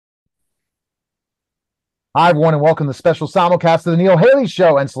Hi, everyone, and welcome to the special simulcast of the Neil Haley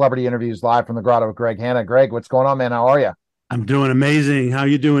Show and celebrity interviews live from the Grotto with Greg Hanna. Greg, what's going on, man? How are you? I'm doing amazing. How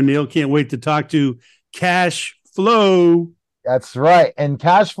you doing, Neil? Can't wait to talk to Cash Flow. That's right. And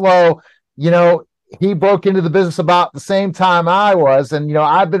cash flow, you know, he broke into the business about the same time I was. And,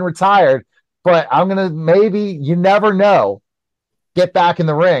 I've been retired, but I'm going to maybe, you never know, get back in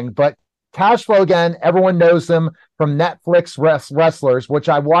the ring. But cash flow, again, everyone knows him from Netflix Wrestlers, which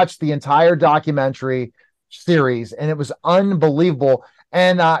I watched the entire documentary series, and it was unbelievable.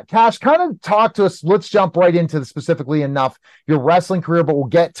 And Cash, kind of talk to us. Let's jump right into the specifically enough your wrestling career, but we'll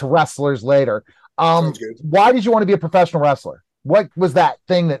get to wrestlers later. Sounds good. Why did you want to be a professional wrestler? What was that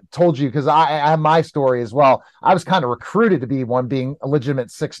thing that told you? Because I have my story as well. I was kind of recruited to be one, being a legitimate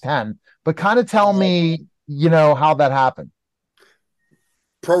 6'10", but kind of tell me, how that happened.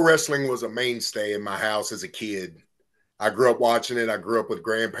 Pro wrestling was a mainstay in my house as a kid. I grew up watching it. I grew up with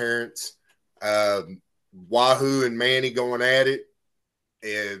grandparents. Wahoo and Manny going at it.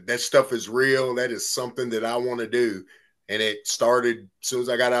 And that stuff is real. That is something that I want to do. And it started as soon as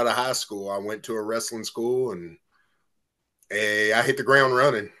I got out of high school. I went to a wrestling school and I hit the ground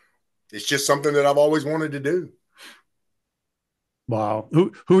running. It's just something that I've always wanted to do. Wow.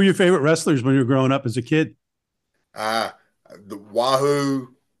 Who were your favorite wrestlers when you were growing up as a kid? The Wahoo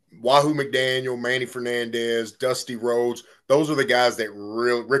McDaniel, Manny Fernandez, Dusty Rhodes. Those are the guys that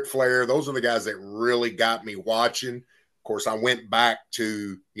really, Ric Flair, those are the guys that really got me watching. Of course, I went back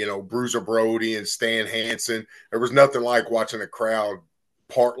to, Bruiser Brody and Stan Hansen. There was nothing like watching a crowd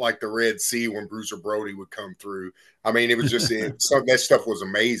part like the Red Sea when Bruiser Brody would come through. I mean, it was just that stuff was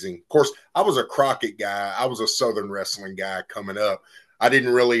amazing. Of course, I was a Crockett guy. I was a Southern wrestling guy coming up. I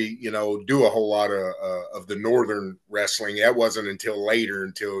didn't really, do a whole lot of the Northern wrestling. That wasn't until later,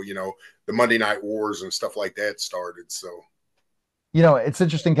 until, the Monday Night Wars and stuff like that started. So, It's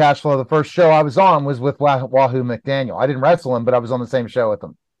interesting, cash flow. The first show I was on was with Wahoo McDaniel. I didn't wrestle him, but I was on the same show with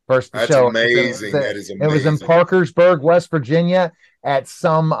him. First that's show. amazing. That is amazing. It was in Parkersburg, West Virginia, at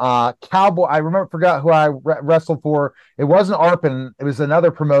some cowboy. Forgot who I wrestled for. It wasn't Arpin. It was another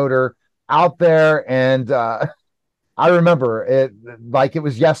promoter out there, and I remember it like it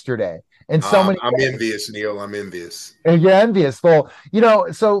was yesterday. And so many. I'm envious, Neil. I'm envious. And you're envious. Well,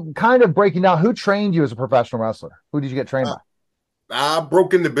 so kind of breaking down, who trained you as a professional wrestler? Who did you get trained by? I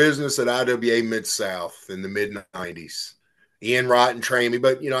broke into business at IWA Mid-South in the mid-90s. Ian Rotten trained me,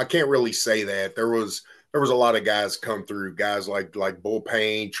 but, I can't really say that. There was a lot of guys come through, guys like Bull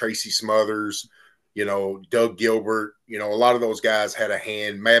Payne, Tracy Smothers, Doug Gilbert. A lot of those guys had a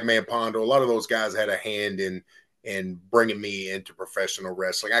hand. Madman Pondo, a lot of those guys had a hand in bringing me into professional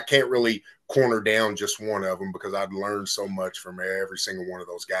wrestling. I can't really corner down just one of them because I'd learned so much from every single one of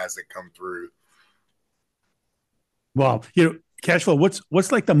those guys that come through. Well, Cashflow,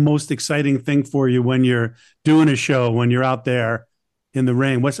 what's like the most exciting thing for you when you're doing a show, when you're out there in the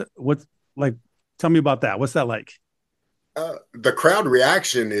ring? What's like? Tell me about that. What's that like? The crowd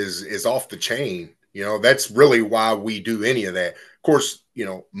reaction is off the chain. That's really why we do any of that. Of course,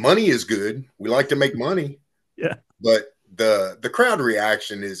 money is good. We like to make money. Yeah. But the crowd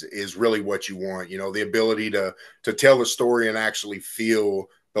reaction is really what you want. The ability to tell a story and actually feel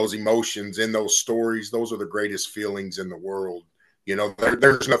those emotions in those stories. Those are the greatest feelings in the world.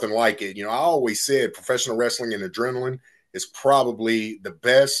 There's nothing like it. I always said professional wrestling and adrenaline is probably the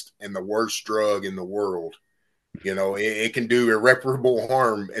best and the worst drug in the world. It can do irreparable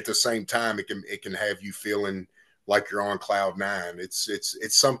harm at the same time. It can have you feeling like you're on cloud nine. It's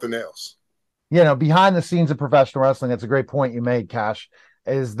something else. Behind the scenes of professional wrestling, that's a great point you made, Cash,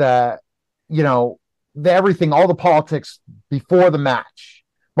 is that, everything, all the politics before the match.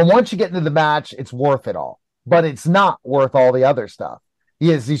 But once you get into the match, it's worth it all. But it's not worth all the other stuff.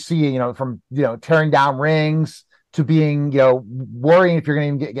 As you see, from, tearing down rings to being, worrying if you're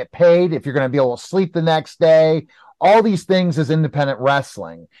going to get paid, if you're going to be able to sleep the next day, all these things is independent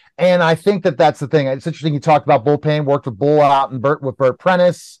wrestling. And I think that that's the thing. It's interesting. You talked about Bull Payne, worked with Bull out and with Burt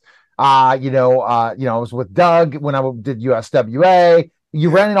Prentice. I was with Doug when I did USWA. You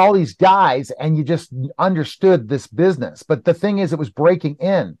ran into all these guys and you just understood this business. But the thing is, it was breaking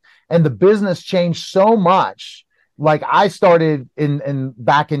in and the business changed so much. Like I started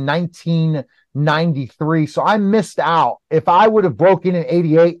back in 1993. So I missed out. If I would have broken in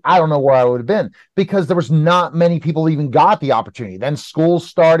 88, I don't know where I would have been because there was not many people even got the opportunity. Then schools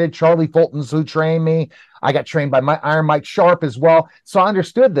started. Charlie Fulton's who trained me. I got trained by Iron Mike Sharp as well. So I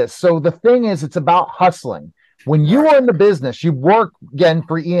understood this. So the thing is, it's about hustling. When you are in the business, you work again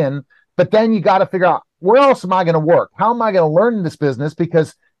for Ian, but then you got to figure out where else am I going to work? How am I going to learn this business?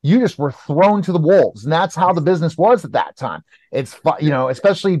 Because you just were thrown to the wolves. And that's how the business was at that time. It's,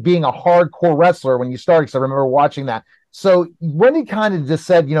 especially being a hardcore wrestler when you started, because I remember watching that. So Wendy kind of just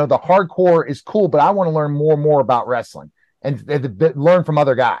said, the hardcore is cool, but I want to learn more and more about wrestling and learn from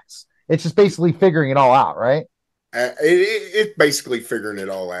other guys. It's just basically figuring it all out, right? It's basically figuring it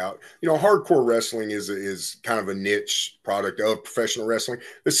all out. Hardcore wrestling is kind of a niche product of professional wrestling.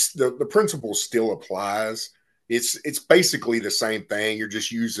 The principle still applies. It's basically the same thing. You're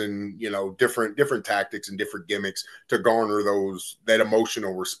just using different tactics and different gimmicks to garner that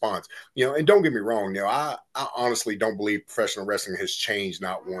emotional response. And don't get me wrong. I honestly don't believe professional wrestling has changed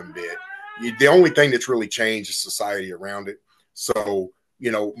not one bit. The only thing that's really changed is society around it. So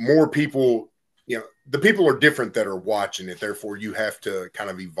more people. The people are different that are watching it. Therefore, you have to kind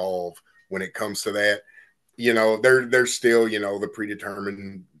of evolve when it comes to that. There's still, the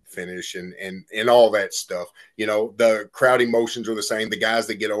predetermined finish and all that stuff. The crowd emotions are the same. The guys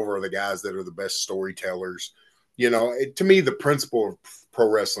that get over are the guys that are the best storytellers. To me, the principle of pro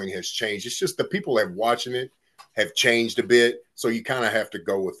wrestling has changed. It's just the people that have watching it have changed a bit. So you kind of have to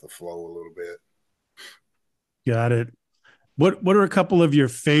go with the flow a little bit. Got it. What are a couple of your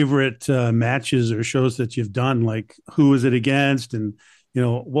favorite matches or shows that you've done? Like, who was it against, and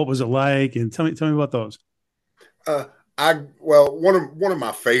what was it like? And tell me about those. One of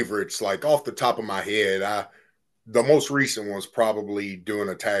my favorites, like off the top of my head, the most recent was probably doing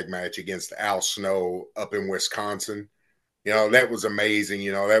a tag match against Al Snow up in Wisconsin. That was amazing.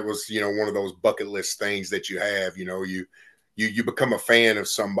 That was one of those bucket list things that you have. You become a fan of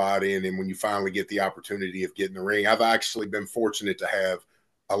somebody, and then when you finally get the opportunity of getting the ring, I've actually been fortunate to have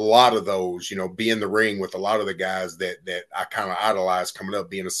a lot of those, be in the ring with a lot of the guys that I kind of idolized coming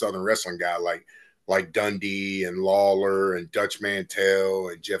up, being a Southern wrestling guy like Dundee and Lawler and Dutch Mantell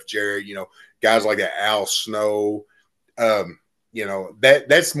and Jeff Jarrett, guys like that, Al Snow.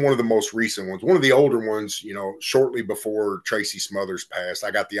 That's one of the most recent ones. One of the older ones, shortly before Tracy Smothers passed, I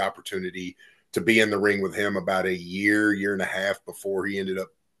got the opportunity to be in the ring with him about a year and a half before he ended up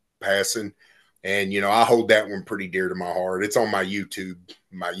passing. And, I hold that one pretty dear to my heart. It's on my YouTube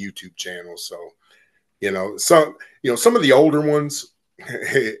channel. So, some of the older ones,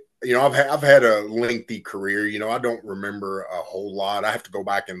 I've had a lengthy career. I don't remember a whole lot. I have to go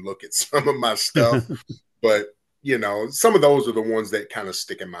back and look at some of my stuff, but some of those are the ones that kind of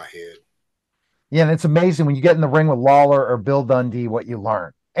stick in my head. Yeah. And it's amazing when you get in the ring with Lawler or Bill Dundee, what you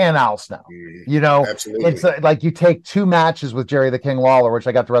learn. And Al Snow, Absolutely. It's like you take two matches with Jerry the King Lawler, which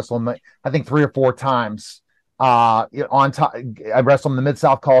I got to wrestle him, I think 3 or 4 times. On top, I wrestled him in the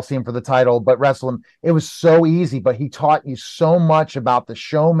Mid-South Coliseum for the title, but wrestled him. It was so easy, but he taught you so much about the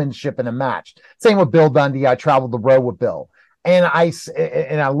showmanship in a match. Same with Bill Dundee. I traveled the road with Bill, and I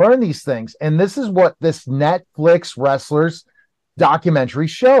learned these things. And this is what this Netflix wrestlers documentary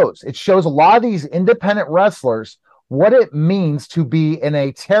shows. It shows a lot of these independent wrestlers what it means to be in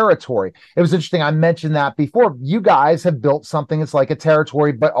a territory. It was interesting. I mentioned that before. You guys have built something that's like a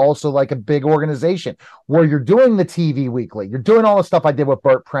territory, but also like a big organization where you're doing the TV weekly. You're doing all the stuff I did with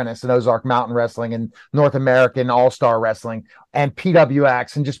Burt Prentice and Ozark Mountain Wrestling and North American All-Star Wrestling and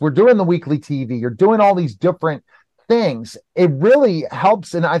PWX. And just, we're doing the weekly TV. You're doing all these different things. It really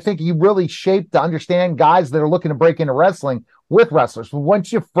helps. And I think you really shaped to understand guys that are looking to break into wrestling with wrestlers. But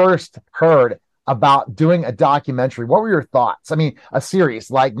once you first heard about doing a documentary, what were your thoughts? I mean, a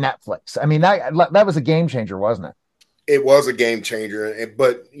series like Netflix. I mean, that was a game changer, wasn't it? It was a game changer,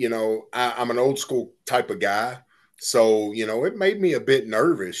 but I'm an old school type of guy, so it made me a bit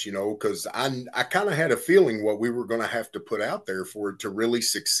nervous, because I kind of had a feeling what we were going to have to put out there for it to really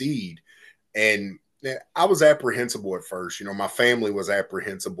succeed, and I was apprehensible at first. My family was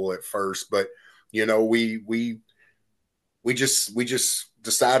apprehensible at first, but we just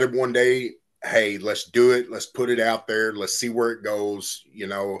decided one day, hey, let's do it. Let's put it out there. Let's see where it goes.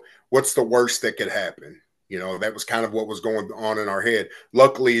 What's the worst that could happen? That was kind of what was going on in our head.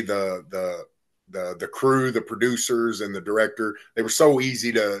 Luckily, the crew, the producers, and the director, they were so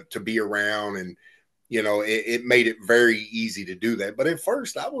easy to be around, and it made it very easy to do that. But at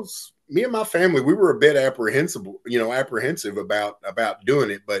first, me and my family, we were a bit apprehensive about doing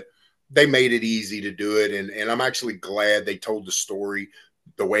it, but they made it easy to do it, and I'm actually glad they told the story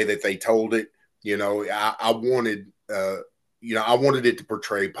the way that they told it. I wanted it to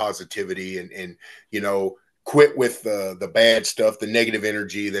portray positivity and quit with the bad stuff, the negative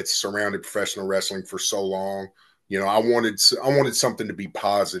energy that's surrounded professional wrestling for so long. I wanted something to be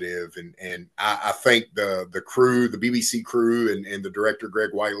positive, and I think the crew, the BBC crew, and the director Greg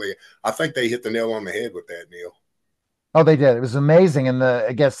Whiteley, I think they hit the nail on the head with that, Neil. Oh, they did. It was amazing, and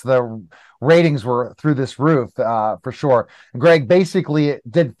I guess the ratings were through this roof for sure. Greg basically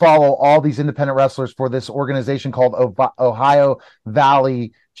did follow all these independent wrestlers for this organization called Ohio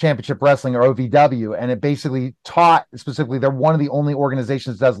Valley Championship Wrestling, or OVW, and it basically taught specifically they're one of the only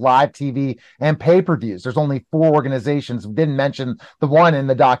organizations that does live TV and pay-per-views. There's only four organizations. We didn't mention the one in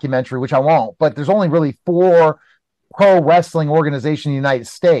the documentary, which I won't, but there's only really four pro wrestling organizations in the United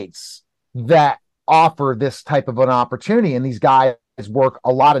States that offer this type of an opportunity. And these guys work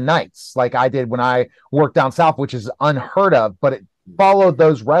a lot of nights, like I did when I worked down south, which is unheard of, but it followed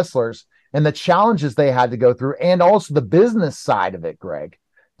those wrestlers and the challenges they had to go through, and also the business side of it, Greg.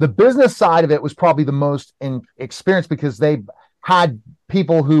 The business side of it was probably the most experience, because they had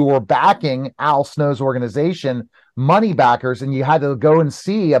people who were backing Al Snow's organization, money backers, and you had to go and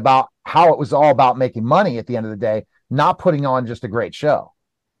see about how it was all about making money at the end of the day, not putting on just a great show.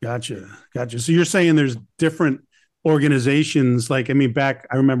 Gotcha. So you're saying there's different organizations. Like, I mean, back,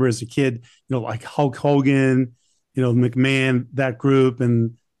 I remember as a kid, like Hulk Hogan, McMahon, that group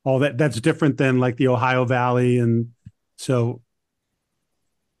and all that. That's different than like the Ohio Valley. And so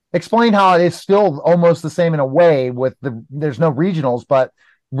explain how it is still almost the same in a way with there's no regionals, but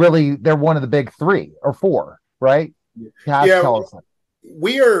really they're one of the big three or four, right? Tell us that.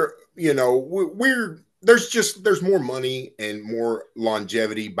 We are, there's more money and more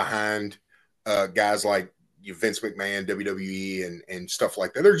longevity behind guys like Vince McMahon, WWE, and stuff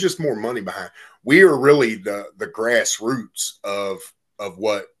like that. There's just more money behind. We are really the grassroots of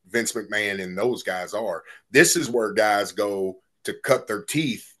what Vince McMahon and those guys are. This is where guys go to cut their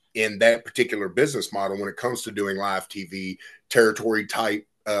teeth in that particular business model when it comes to doing live TV, territory type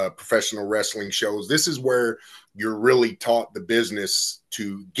professional wrestling shows. This is where you're really taught the business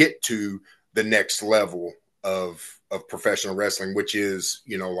to get to the next level of professional wrestling, which is,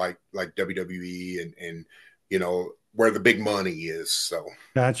 like WWE and where the big money is. So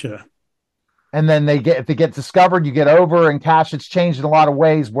gotcha. And then if they get discovered, you get over, and Cash, it's changed in a lot of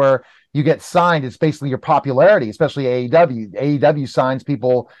ways where you get signed. It's basically your popularity, especially AEW. AEW signs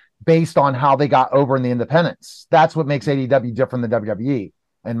people based on how they got over in the independents. That's what makes AEW different than WWE,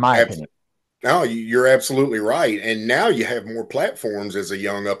 in my opinion. No, you're absolutely right. And now you have more platforms as a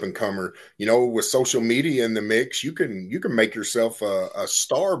young up and comer. With social media in the mix, you can make yourself a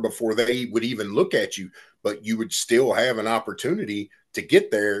star before they would even look at you. But you would still have an opportunity to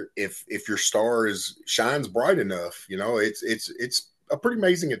get there if your star shines bright enough. It's a pretty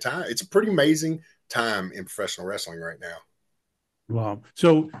amazing time. It's a pretty amazing time in professional wrestling right now. Wow.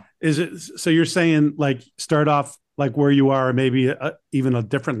 So you're saying like start off like where you are, maybe even a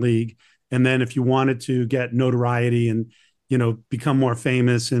different league. And then if you wanted to get notoriety and, become more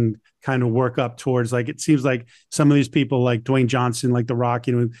famous and kind of work up towards, like, it seems like some of these people like Dwayne Johnson, like The Rock,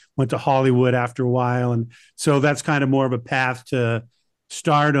 went to Hollywood after a while. And so that's kind of more of a path to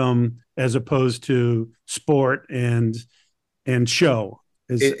stardom as opposed to sport and show.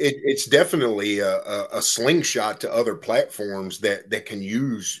 It's definitely a slingshot to other platforms that can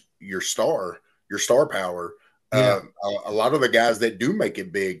use your star power. Yeah. A lot of the guys that do make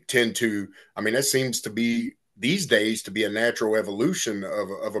it big tend to, that seems to be these days to be a natural evolution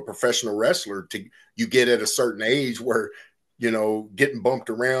of a professional wrestler. You get at a certain age where, getting bumped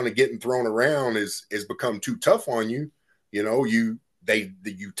around and getting thrown around is become too tough on you. You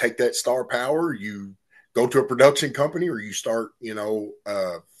take that star power, you go to a production company, or you start,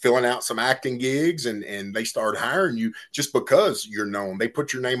 filling out some acting gigs, and they start hiring you just because you're known. They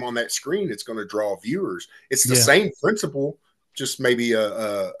put your name on that screen. It's going to draw viewers. It's the same principle, just maybe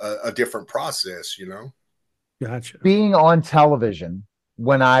a different process, Gotcha. Being on television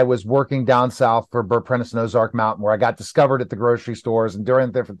when I was working down south for Burt Prentice and Ozark Mountain, where I got discovered at the grocery stores and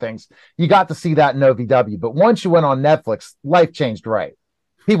doing different things, you got to see that in OVW. But once you went on Netflix, life changed, right?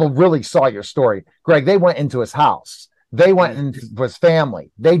 People really saw your story. Greg, they went into his house. They went into his family.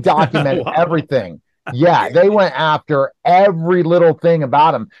 They documented everything. Yeah, they went after every little thing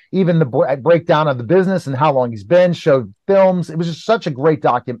about him, even the breakdown of the business and how long he's been, showed films. It was just such a great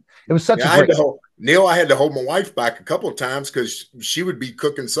document. It was such a great... Neil, I had to hold my wife back a couple of times because she would be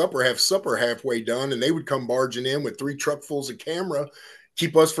cooking supper, have supper halfway done, and they would come barging in with 3 truckfuls of camera,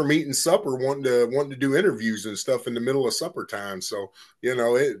 keep us from eating supper, wanting to do interviews and stuff in the middle of supper time. So, it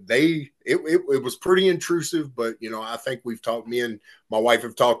was pretty intrusive, but I think me and my wife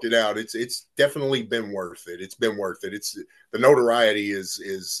have talked it out. It's definitely been worth it. It's been worth it. It's the notoriety is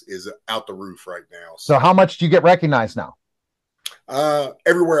out the roof right now. So how much do you get recognized now?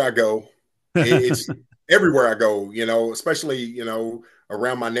 Everywhere I go. It's everywhere I go, especially,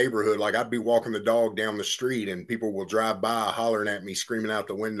 around my neighborhood. Like, I'd be walking the dog down the street and people will drive by hollering at me, screaming out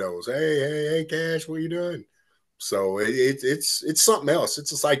the windows, hey, Cash, what are you doing? So it's something else.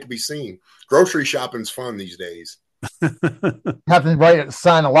 It's a sight to be seen. Grocery shopping's fun these days. Have to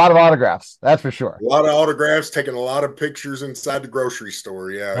sign a lot of autographs. That's for sure. A lot of autographs, taking a lot of pictures inside the grocery store.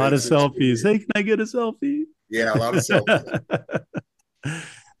 Yeah, a lot of selfies. Hey, can I get a selfie? Yeah, a lot of selfies.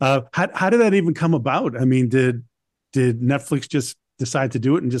 How did that even come about? I mean, did Netflix just decide to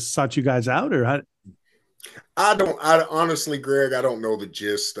do it and just sought you guys out, or how? I honestly, Greg, I don't know the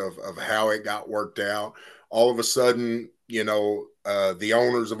gist of how it got worked out. All of a sudden, the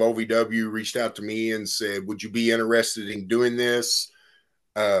owners of OVW reached out to me and said, would you be interested in doing this?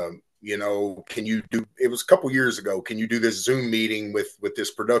 Can you do, it was a couple years ago, can you do this Zoom meeting with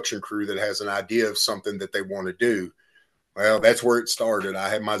this production crew that has an idea of something that they want to do? Well, that's where it started. I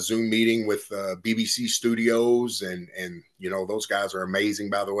had my Zoom meeting with BBC Studios, and those guys are amazing,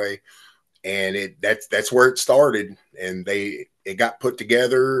 by the way. And that's where it started, and it got put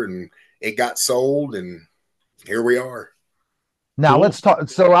together and it got sold, and here we are. Now let's talk.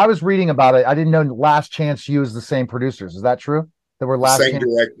 So I was reading about it. I didn't know Last Chance U is the same producers. Is that true? That were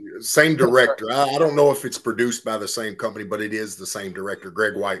same director. I don't know if it's produced by the same company, but it is the same director,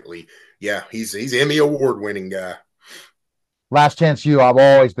 Greg Whiteley. Yeah, he's Emmy Award winning guy. Last Chance U, I've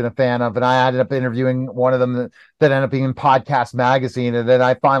always been a fan of, and I ended up interviewing one of them that ended up being in Podcast Magazine, and then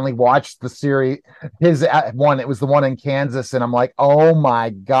I finally watched the series. His one, it was the one in Kansas, and I'm like, oh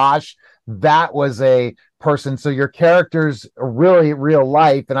my gosh, that was a person. So your characters are really real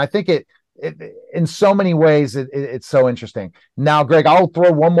life, and I think it in so many ways it's so interesting. Now, Greg, I'll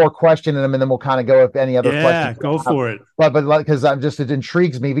throw one more question in them, and then we'll kind of go if any other questions. Yeah, go for it. But because it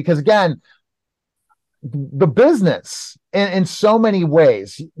intrigues me, because again, the business in so many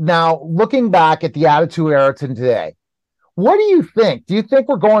ways. Now, looking back at the Attitude Era to today, what do you think? Do you think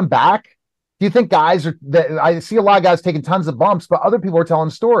we're going back? Do you think guys I see a lot of guys taking tons of bumps, but other people are telling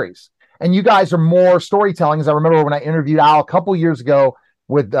stories, and you guys are more storytelling? As I remember when I interviewed Al a couple years ago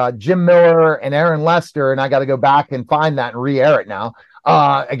with Jim Miller and Aaron Lester, and I got to go back and find that and re-air it now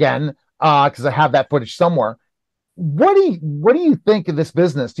again because I have that footage somewhere. What do you think of this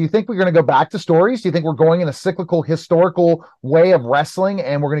business? Do you think we're going to go back to stories? Do you think we're going in a cyclical, historical way of wrestling,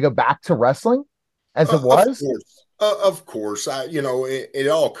 and we're going to go back to wrestling as it was? Of course. It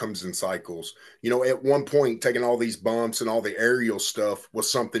all comes in cycles. At one point, taking all these bumps and all the aerial stuff was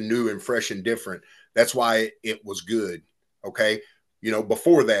something new and fresh and different. That's why it was good. Okay.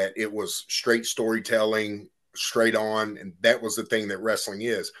 Before that, it was straight storytelling, straight on, and that was the thing that wrestling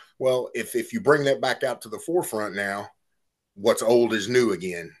is. Well, if you bring that back out to the forefront now, what's old is new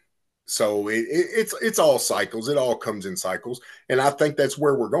again. So it's all cycles. It all comes in cycles, and I think that's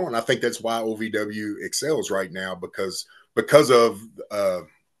where we're going. I think that's why OVW excels right now because of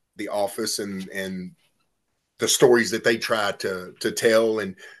the Office and the stories that they try to tell,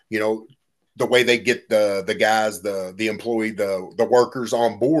 and the way they get the guys, the employee, the workers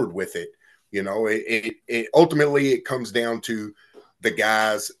on board with it. It ultimately it comes down to the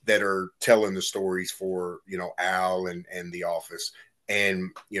guys that are telling the stories for, Al and the Office.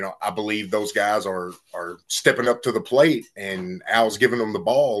 And, I believe those guys are stepping up to the plate, and Al's giving them the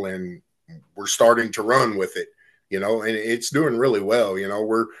ball, and we're starting to run with it, and it's doing really well.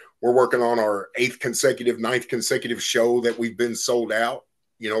 We're working on our 9th consecutive show that we've been sold out,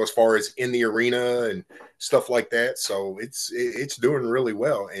 as far as in the arena and stuff like that. So it's doing really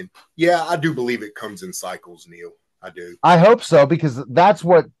well. And yeah, I do believe it comes in cycles, Neil. I do. I hope so, because that's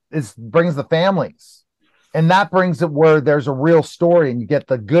what brings the families, and that brings it where there's a real story, and you get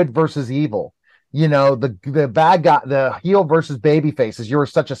the good versus evil, the bad guy, the heel versus baby faces. You were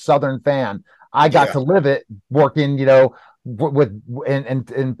such a Southern fan. I got to live it working, with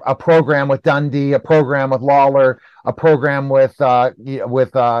in a program with Dundee, a program with Lawler, a program with I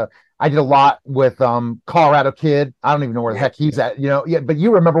did a lot with Colorado Kid. I don't even know where the heck he's at, but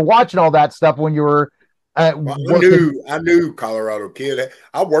you remember watching all that stuff when you were I knew Colorado Kid.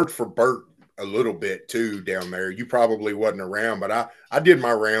 I worked for Burt a little bit too down there. You probably wasn't around, but I did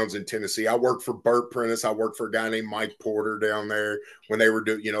my rounds in Tennessee. I worked for Burt Prentice. I worked for a guy named Mike Porter down there when they were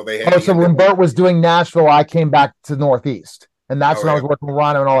doing, they had. Oh, so when Burt was doing Nashville, I came back to Northeast, and that's when I was working with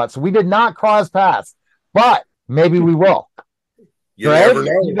Rhino and all that. So we did not cross paths, but maybe we will. You never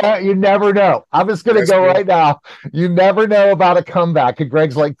know. You never know. I'm just going to go right now. You never know about a comeback. And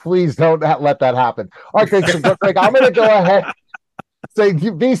Greg's like, please don't let that happen. Okay, so Greg, I'm going to go ahead. Say,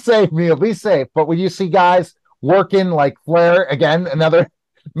 be safe, Neil. Be safe. But when you see guys working like Flair, again, another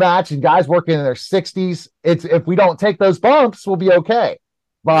match, and guys working in their 60s, if we don't take those bumps, we'll be okay.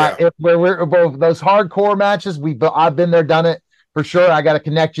 But if we're both those hardcore matches, I've been there, done it for sure. I got to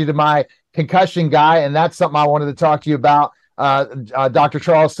connect you to my concussion guy, and that's something I wanted to talk to you about. Dr.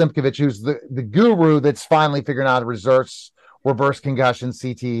 Charles Simkovich, who's the guru that's finally figuring out reverse concussion,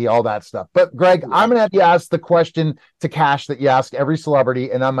 CTE, all that stuff. But Greg, I'm going to have you ask the question to Cash that you ask every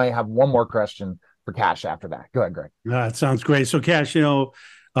celebrity, and I might have one more question for Cash after that. Go ahead, Greg. That sounds great. So Cash,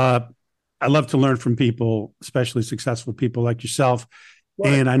 I love to learn from people, especially successful people like yourself.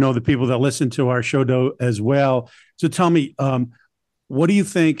 Right. And I know the people that listen to our show do as well. So tell me, what do you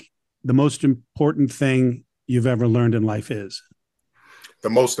think the most important thing you've ever learned in life is? The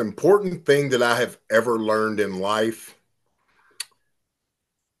most important thing that I have ever learned in life,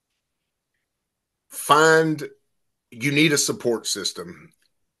 you need a support system.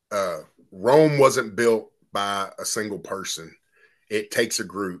 Rome wasn't built by a single person. It takes a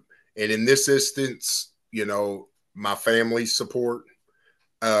group. And in this instance, my family's support,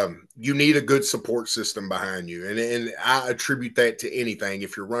 you need a good support system behind you. And I attribute that to anything.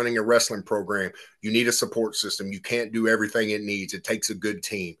 If you're running a wrestling program, you need a support system. You can't do everything it needs. It takes a good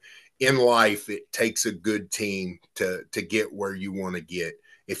team. In life, it takes a good team to get where you want to get.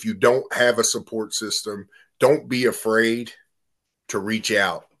 If you don't have a support system, don't be afraid to reach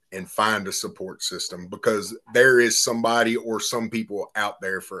out and find a support system, because there is somebody or some people out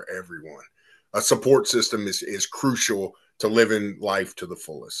there for everyone. A support system is crucial to living life to the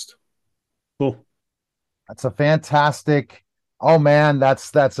fullest. Cool. That's a fantastic. Oh man,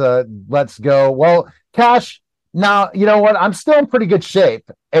 that's a let's go. Well, Cash, now you know what? I'm still in pretty good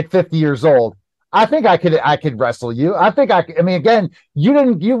shape at 50 years old. I think I could wrestle you. I mean, again,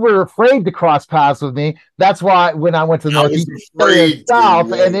 you were afraid to cross paths with me. That's why when I went to Northeast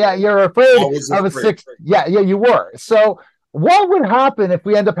South, and yeah, you're afraid of a six. Yeah, you were. So what would happen if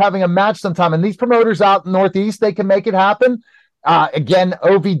we end up having a match sometime? And these promoters out in Northeast, they can make it happen. Again,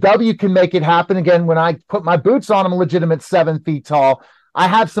 OVW can make it happen. Again, when I put my boots on, I'm a legitimate 7 feet tall. I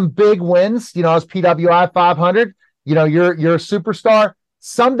have some big wins. I was PWI 500. You're a superstar.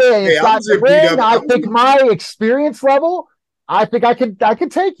 Someday it's got to ring. I think my experience level, I think I could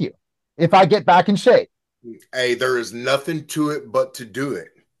take you if I get back in shape. Hey, there is nothing to it but to do it.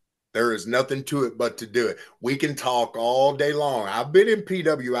 There is nothing to it but to do it. We can talk all day long. I've been in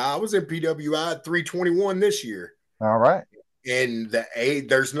PWI. I was in PWI at 321 this year. All right. And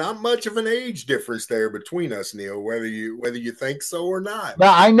there's not much of an age difference there between us, Neil, whether you think so or not. No,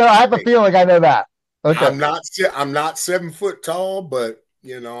 I know. I have a feeling I know that. Okay. I'm not 7 foot tall, but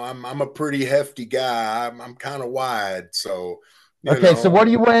I'm a pretty hefty guy. I'm kind of wide. So okay. So what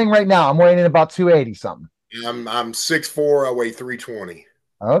are you weighing right now? I'm weighing in about 280 something. I'm 6'4". I weigh 320.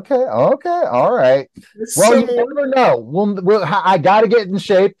 Okay. All right. Well, you never know. I got to get in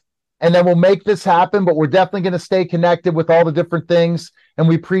shape, and then we'll make this happen. But we're definitely going to stay connected with all the different things, and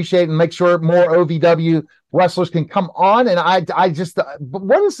we appreciate and make sure more OVW wrestlers can come on. And I just, but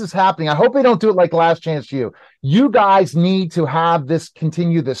what is this happening? I hope they don't do it like Last Chance U. You guys need to have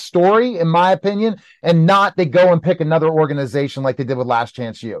continue this story, in my opinion, and not they go and pick another organization like they did with Last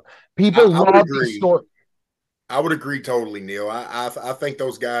Chance U. People love the story. I would agree totally, Neil. I think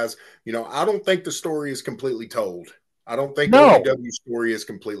those guys, I don't think the story is completely told. I don't think the OVW story is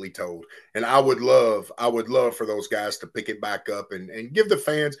completely told. And I would love for those guys to pick it back up and give the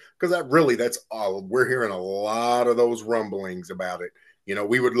fans, because that's all we're hearing, a lot of those rumblings about it.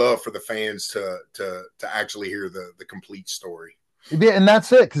 We would love for the fans to actually hear the complete story. Yeah, and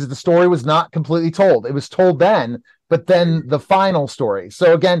that's it, because the story was not completely told. It was told then, but then the final story.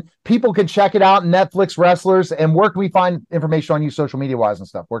 So again, people can check it out, Netflix, wrestlers. And where can we find information on you social media wise and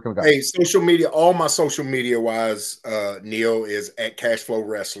stuff? Where can we go? Hey, social media, all my social media wise, Neil, is at Cash Flow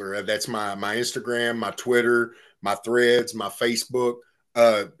Wrestler. That's my Instagram, my Twitter, my Threads, my Facebook.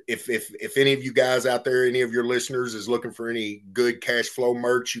 If any of you guys out there, any of your listeners is looking for any good Cash Flow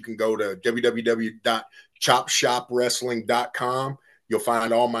merch, you can go to www.chopshopwrestling.com. You'll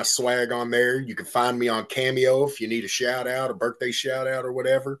find all my swag on there. You can find me on Cameo if you need a shout out, a birthday shout out, or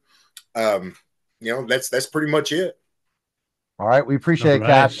whatever. That's pretty much it. All right, we appreciate it,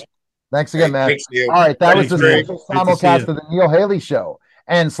 Cash. Thanks again, man. Thanks, Neil. All right, that was the simulcast of the Neil Haley Show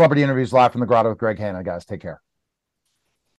and Celebrity Interviews live from the Grotto with Greg Hanna. Guys, take care.